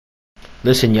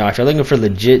Listen, y'all, if you're looking for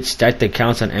legit stacked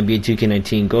accounts on NBA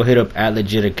 2K19, go hit up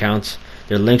 @legit_accounts.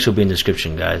 Their links will be in the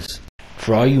description, guys.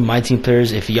 For all you MyTEAM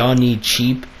players, if y'all need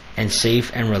cheap and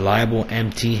safe and reliable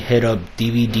MT, hit up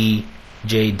dvdj.com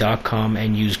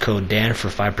and use code Dan for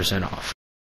 5% off.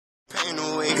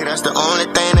 That's the only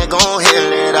thing that gon'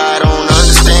 heal it. I don't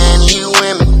understand you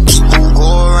women who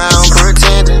go around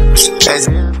pretending.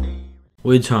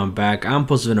 Wait till I'm back. I'm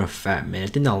posting a fat man. I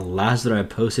think the last that I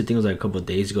posted, I think it was like a couple of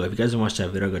days ago. If you guys didn't watch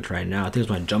that video, go try it now. I think it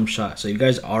was my jump shot. So if you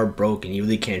guys are broke and you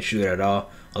really can't shoot at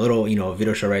all, a little,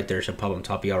 video shot right there should pop on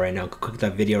top of y'all right now. Go click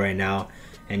that video right now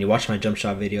and you watch my jump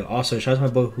shot video. Also, shout out to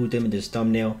my boy who did me this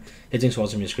thumbnail. His links will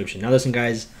also in the description. Now listen,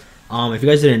 guys. If you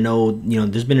guys didn't know,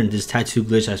 there's been this tattoo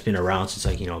glitch that's been around since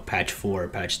like patch 4 or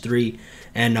patch 3,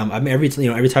 and I mean every time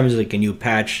there's like a new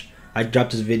patch, I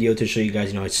dropped this video to show you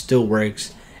guys it still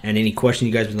works. And any question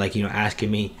you guys been like asking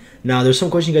me. Now there's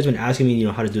some question you guys been asking me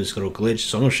how to do this little glitch,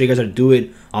 so I'm gonna show you guys how to do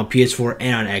it on PS4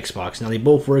 and on Xbox. Now they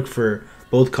both work for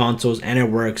both consoles and it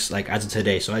works like as of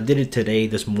today. So I did it today,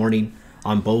 this morning,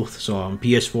 on both. So on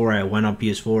PS4 I went on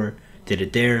PS4, did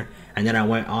it there, and then I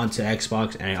went on to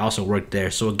Xbox and it also worked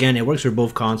there. So again, it works for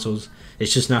both consoles,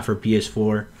 it's just not for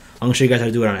PS4. I'm gonna show you guys how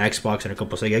to do it on Xbox in a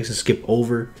couple, so you guys can skip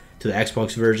over to the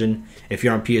Xbox version. If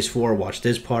you're on PS4, watch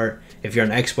this part. If you're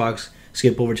on Xbox,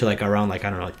 skip over to like around like I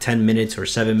don't know, like 10 minutes or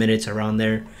 7 minutes around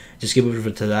there. Just skip over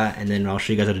to that, and then I'll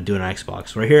show you guys how to do it on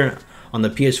Xbox. Right here on the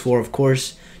PS4, of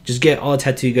course, just get all the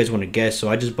tattoo you guys want to get. So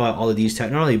I just bought all of these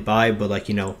tattoos, not only buy but like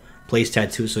place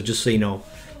tattoos. So just so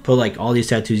put like all these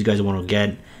tattoos you guys want to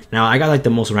get. Now I got like the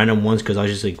most random ones because I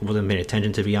was just like wasn't paying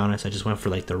attention, to be honest. I just went for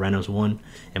like the randoms one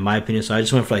in my opinion. So I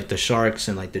just went for like the sharks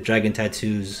and like the dragon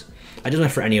tattoos. I just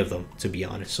went for any of them, to be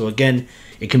honest. So again,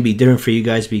 it can be different for you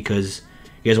guys because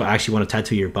you guys will actually want to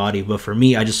tattoo your body, but for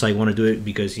me, I just like want to do it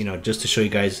because just to show you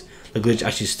guys the glitch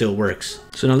actually still works.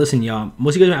 So now listen, y'all,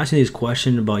 most of you guys are asking these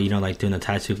questions about like doing the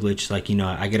tattoo glitch, like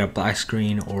I get a black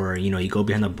screen, or you go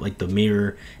behind the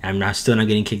mirror and I'm still not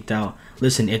getting kicked out.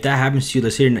 Listen, if that happens to you,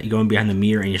 let's say you're going behind the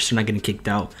mirror and you're still not getting kicked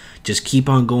out, just keep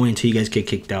on going until you guys get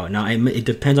kicked out. Now it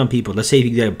depends on people. Let's say if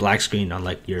you get a black screen on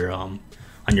like your on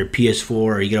your PS4,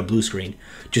 or you get a blue screen,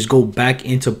 just go back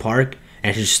into Park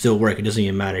and it should still work. It doesn't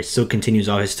even matter. It still continues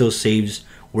off. It still saves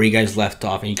where you guys left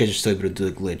off, and you guys are still able to do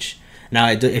the glitch. Now,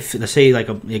 if let's say like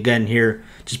again here,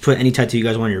 just put any tattoo you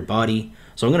guys want on your body.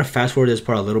 So I'm gonna fast forward this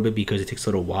part a little bit because it takes a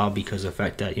little while, because of the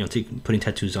fact that putting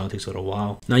tattoos on takes a little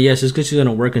while. Now yes, this glitch is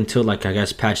gonna work until like I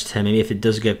guess patch 10. Maybe if it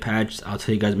does get patched, I'll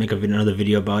tell you guys, make another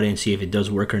video about it and see if it does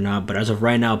work or not. But as of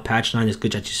right now, patch 9, this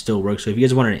glitch actually still works. So if you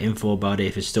guys wanted info about it,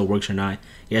 if it still works or not,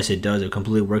 yes it does. It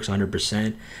completely works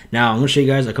 100%. Now I'm gonna show you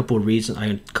guys a couple of reasons,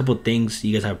 a couple of things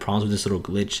you guys have problems with this little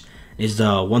glitch. Is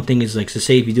the one thing is like, so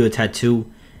say if you do a tattoo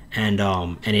and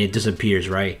it disappears,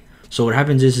 right? So what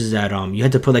happens is that you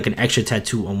had to put like an extra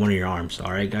tattoo on one of your arms.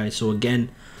 All right, guys. So again,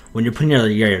 when you're putting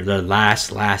the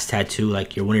last tattoo,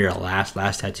 like one of your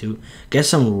last tattoo, get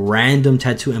some random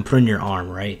tattoo and put in your arm,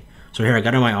 right? So here I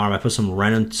got on my arm, I put some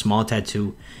random small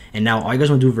tattoo, and now all you guys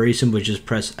want to do very simple is just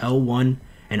press L1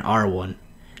 and R1.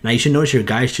 Now you should notice your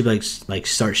guys should like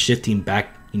start shifting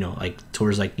back, like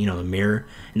towards like the mirror,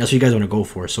 and that's what you guys want to go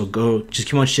for. So just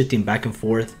keep on shifting back and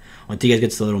forth until you guys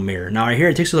get to the little mirror. Now right here,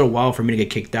 it takes a little while for me to get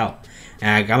kicked out,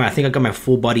 and I think I got my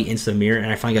full body into the mirror, and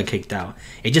I finally got kicked out.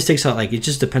 It just takes out, like, it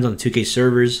just depends on the 2K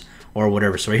servers or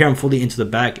whatever. So right here, I'm fully into the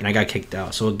back, and I got kicked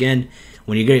out. So again,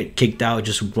 when you get kicked out,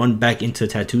 just run back into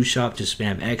the tattoo shop, just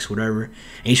spam X, whatever.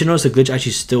 And you should notice the glitch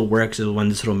actually still works when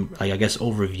this little, like, I guess,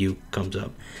 overview comes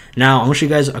up. Now I'm gonna show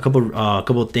you guys a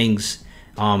couple things.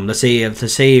 Let's say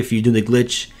if you do the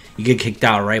glitch, you get kicked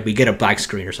out, right? But you get a black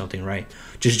screen or something, right?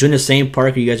 Just join the same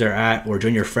park you guys are at, or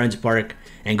join your friend's park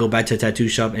and go back to the tattoo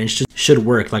shop, and it should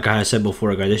work. Like I said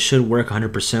before, guys, it should work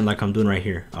 100% like I'm doing right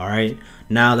here. All right.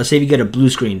 Now let's say if you get a blue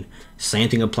screen, same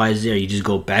thing applies there. You just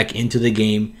go back into the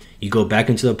game, you go back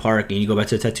into the park, and you go back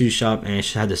to the tattoo shop, and it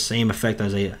should have the same effect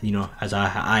as I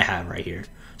have right here.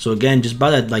 So again, just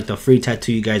buy that, like, the free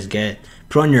tattoo you guys get,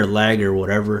 put on your leg or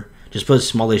whatever. Just put the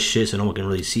smallest shit so no one can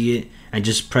really see it, and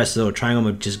just press the little triangle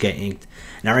and just get inked.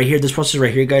 Now right here, this process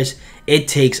right here, guys, it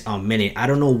takes a minute. I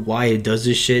don't know why it does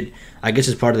this shit. I guess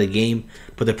it's part of the game,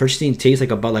 but the purchasing takes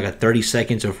like about like a 30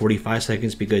 seconds or 45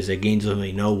 seconds because the game doesn't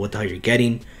really know what the hell you're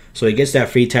getting. So it gets that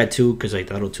free tattoo because like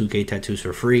the little 2K tattoos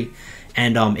for free,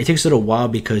 and it takes a little while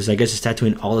because I guess it's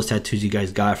tattooing all those tattoos you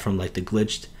guys got from like the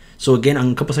glitched. So again,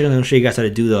 in a couple seconds, I'm gonna show you guys how to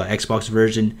do the Xbox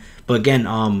version. But again,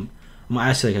 I'm gonna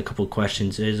ask like a couple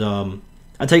questions. I'll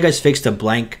tell you guys fix the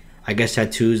blank, I guess,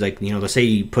 tattoos. Like, let's say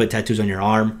you put tattoos on your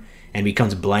arm and it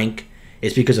becomes blank.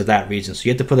 It's because of that reason. So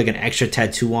you have to put like an extra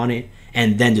tattoo on it,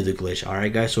 and then do the glitch. All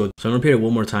right, guys. So I'm gonna repeat it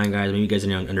one more time, guys. Maybe you guys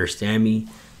didn't understand me.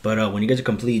 But when you guys are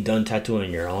completely done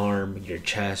tattooing your arm, your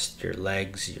chest, your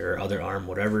legs, your other arm,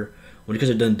 whatever, when you guys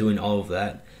are done doing all of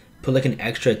that, put like an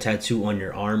extra tattoo on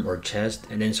your arm or chest,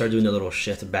 and then start doing the little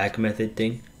shift back method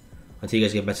thing until you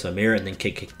guys get back to the mirror, and then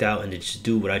kicked out, and then just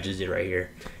do what I just did right here.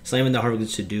 It's not even that hard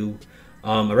to do.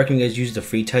 I recommend you guys use the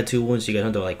free tattoo ones, so you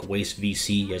guys don't have to like waste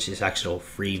VC. It's just actual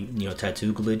free,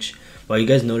 tattoo glitch. But you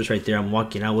guys notice right there, I'm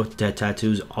walking out with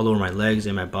tattoos all over my legs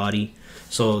and my body.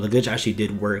 So the glitch actually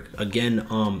did work. Again,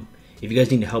 if you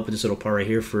guys need help with this little part right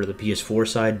here for the PS4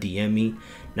 side, DM me.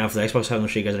 Now for the Xbox side, I'm gonna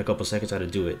show you guys in a couple seconds how to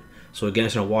do it. So again, I'm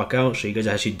just gonna walk out, show you guys it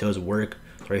actually does work.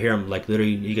 So right here, I'm like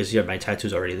literally, you guys see my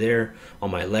tattoos already there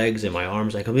on my legs and my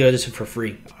arms. I completely did this for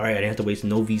free. All right, I didn't have to waste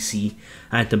no VC.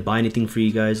 I didn't have to buy anything for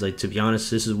you guys. Like, to be honest,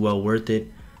 this is well worth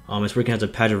it. It's working as a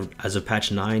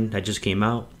patch 9 that just came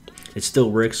out. It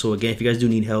still works. So again, if you guys do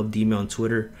need help, DM me on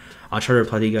Twitter. I'll try to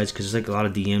reply to you guys because there's like a lot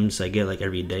of DMs I get like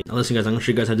every day. Now listen, guys, I'm gonna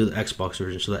show you guys how to do the Xbox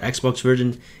version. So the Xbox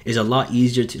version is a lot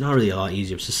easier to, not really a lot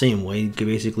easier, it's the same way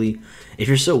basically. If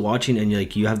you're still watching and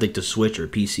like you have like the Switch or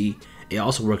PC, it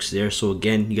also works there. So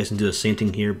again, you guys can do the same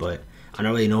thing here, but I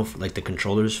don't really know if, like the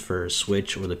controllers for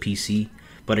Switch or the PC.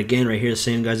 But again, right here, the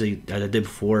same guys as I did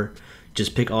before.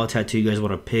 Just pick all the tattoo you guys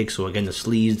want to pick. So again, the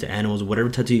sleeves, the animals, whatever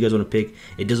tattoo you guys want to pick,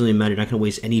 it doesn't really matter. You're not gonna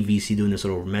waste any VC doing this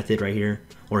little method right here,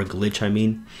 or a glitch, I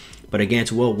mean. But again,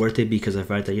 it's well worth it because of the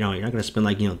fact that you're not gonna spend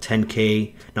like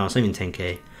 10K. No, it's not even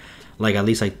 10K. Like at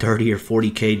least like 30 or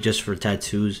 40K just for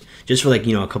tattoos, just for like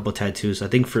a couple tattoos. I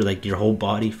think for like your whole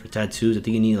body for tattoos, I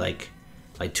think you need like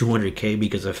 200K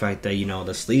because of the fact that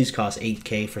the sleeves cost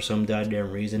 8K for some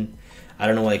goddamn reason. I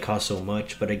don't know why they cost so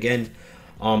much. But again,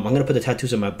 I'm gonna put the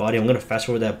tattoos on my body. I'm gonna fast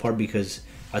forward that part because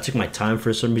I took my time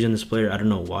for some reason. This player, I don't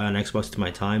know why on Xbox took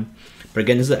my time. But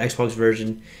again, this is the Xbox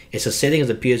version. It's the same thing as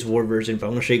the PS4 version, but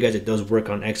I'm gonna show you guys it does work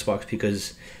on Xbox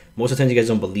because most of the times you guys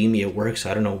don't believe me it works.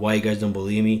 I don't know why you guys don't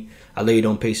believe me. I literally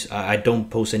don't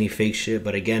post any fake shit.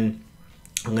 But again,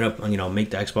 I'm gonna make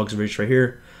the Xbox version right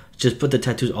here. Just put the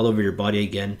tattoos all over your body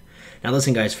again. Now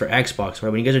listen, guys, for Xbox,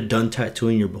 right, when you guys are done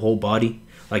tattooing your whole body,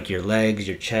 like your legs,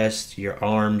 your chest, your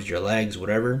arms, your legs,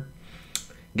 whatever,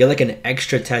 get like an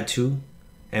extra tattoo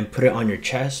and put it on your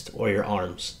chest or your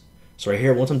arms. So right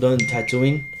here, once I'm done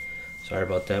tattooing, sorry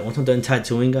about that. Once I'm done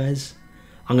tattooing, guys,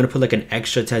 I'm gonna put like an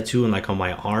extra tattoo on on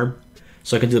my arm,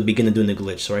 so I can begin doing the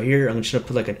glitch. So right here, I'm just gonna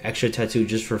put like an extra tattoo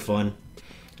just for fun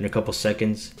in a couple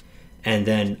seconds, and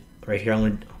then right here,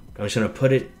 I'm just gonna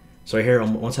put it. So right here,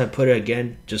 once I put it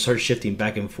again, just start shifting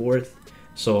back and forth.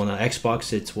 So on the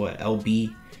Xbox, it's what,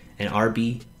 LB and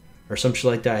RB or some shit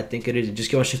like that, I think it is. And just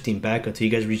keep on shifting back until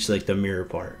you guys reach like the mirror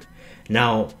part.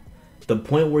 Now, the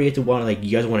point where you guys want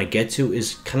to get to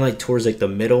is kind of like towards like the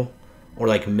middle or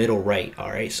like middle right.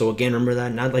 All right. So again, remember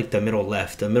that, not like the middle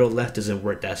left. The middle left doesn't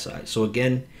work that side. So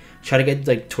again, try to get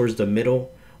like towards the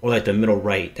middle or like the middle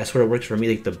right. That's where it works for me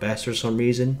like the best for some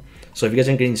reason. So if you guys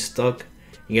aren't getting stuck,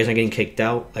 you guys aren't getting kicked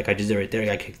out, like I just did right there, I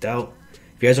got kicked out.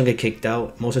 If you guys don't get kicked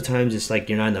out, most of the times it's like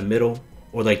you're not in the middle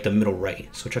or like the middle right.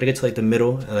 So try to get to like the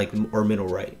middle and or middle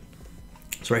right.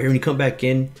 So right here, when you come back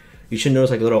in, you should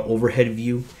notice like a little overhead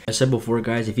view. I said before,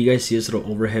 guys, if you guys see this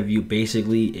little overhead view,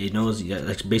 basically it knows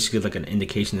that's basically like an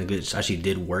indication that it actually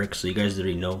did work. So you guys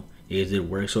already know it did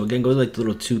work. So again, go to like the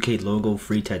little 2K logo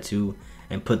free tattoo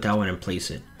and put that one and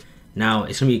place it. Now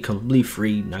it's gonna be completely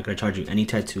free, not gonna charge you any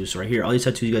tattoos. So right here, all these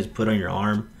tattoos you guys put on your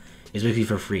arm is basically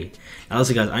for free. Now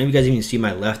listen, guys, I don't know if you guys even see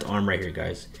my left arm right here,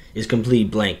 guys. It's completely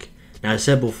blank. Now I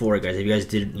said before, guys, if you guys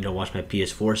did watch my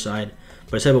PS4 side,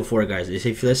 but I said before, guys,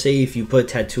 let's say if you put a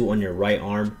tattoo on your right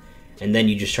arm and then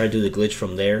you just try to do the glitch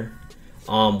from there,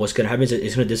 what's gonna happen is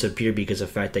it's gonna disappear because of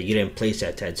the fact that you didn't place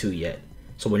that tattoo yet.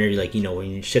 So when you're like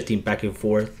when you're shifting back and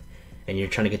forth and you're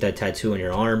trying to get that tattoo on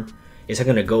your arm, it's not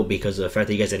gonna go because of the fact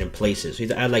that you guys didn't place it. So you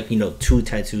have to add like 2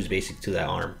 tattoos basically to that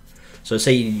arm. So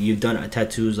say you've done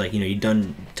tattoos, like you've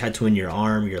done tattooing your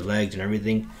arm, your legs, and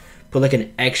everything. Put like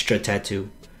an extra tattoo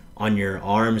on your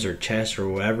arms or chest or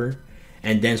whatever,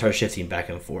 and then start shifting back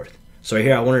and forth. So right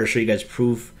here, I wanted to show you guys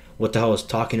proof what the hell I was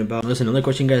talking about. Listen, another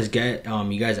question you guys get,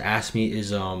 you guys ask me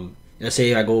is, let's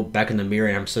say I go back in the mirror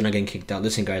and I'm still not getting kicked out.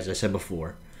 Listen, guys, I said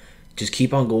before, just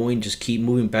keep on going, just keep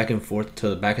moving back and forth to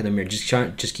the back of the mirror.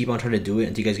 Just keep on trying to do it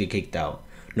until you guys get kicked out.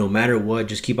 No matter what,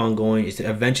 just keep on going. It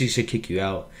eventually should kick you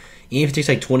out. Even if it takes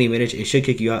like 20 minutes, it should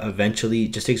kick you out eventually.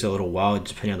 It just takes a little while,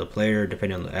 depending on the player,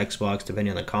 depending on the Xbox,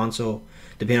 depending on the console,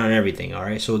 depending on everything. All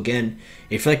right. So again,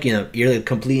 if like you're like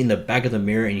completely in the back of the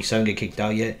mirror and you still don't get kicked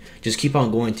out yet, just keep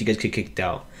on going until you guys get kicked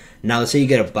out. Now, let's say you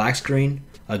get a black screen.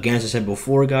 Again, as I said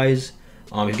before, guys,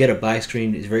 if you get a black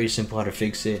screen, it's very simple how to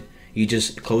fix it. You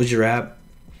just close your app,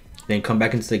 then come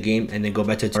back into the game, and then go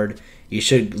back to card. You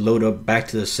should load up back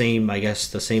to the same, I guess,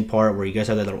 the same part where you guys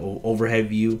have that little overhead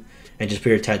view, and just put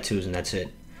your tattoos, and that's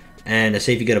it. And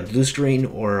say if you get a blue screen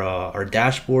or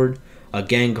dashboard,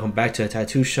 again, come back to the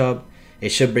tattoo shop. It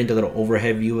should bring the little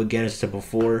overhead view again as I said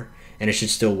before, and it should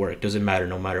still work. Doesn't matter,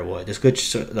 no matter what. This good,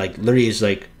 like, literally is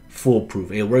like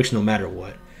foolproof. It works no matter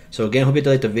what. So again, hope you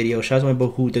liked the video. Shout out to my boy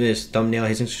who did this thumbnail.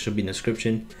 His link should be in the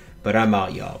description. But I'm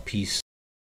out, y'all. Peace.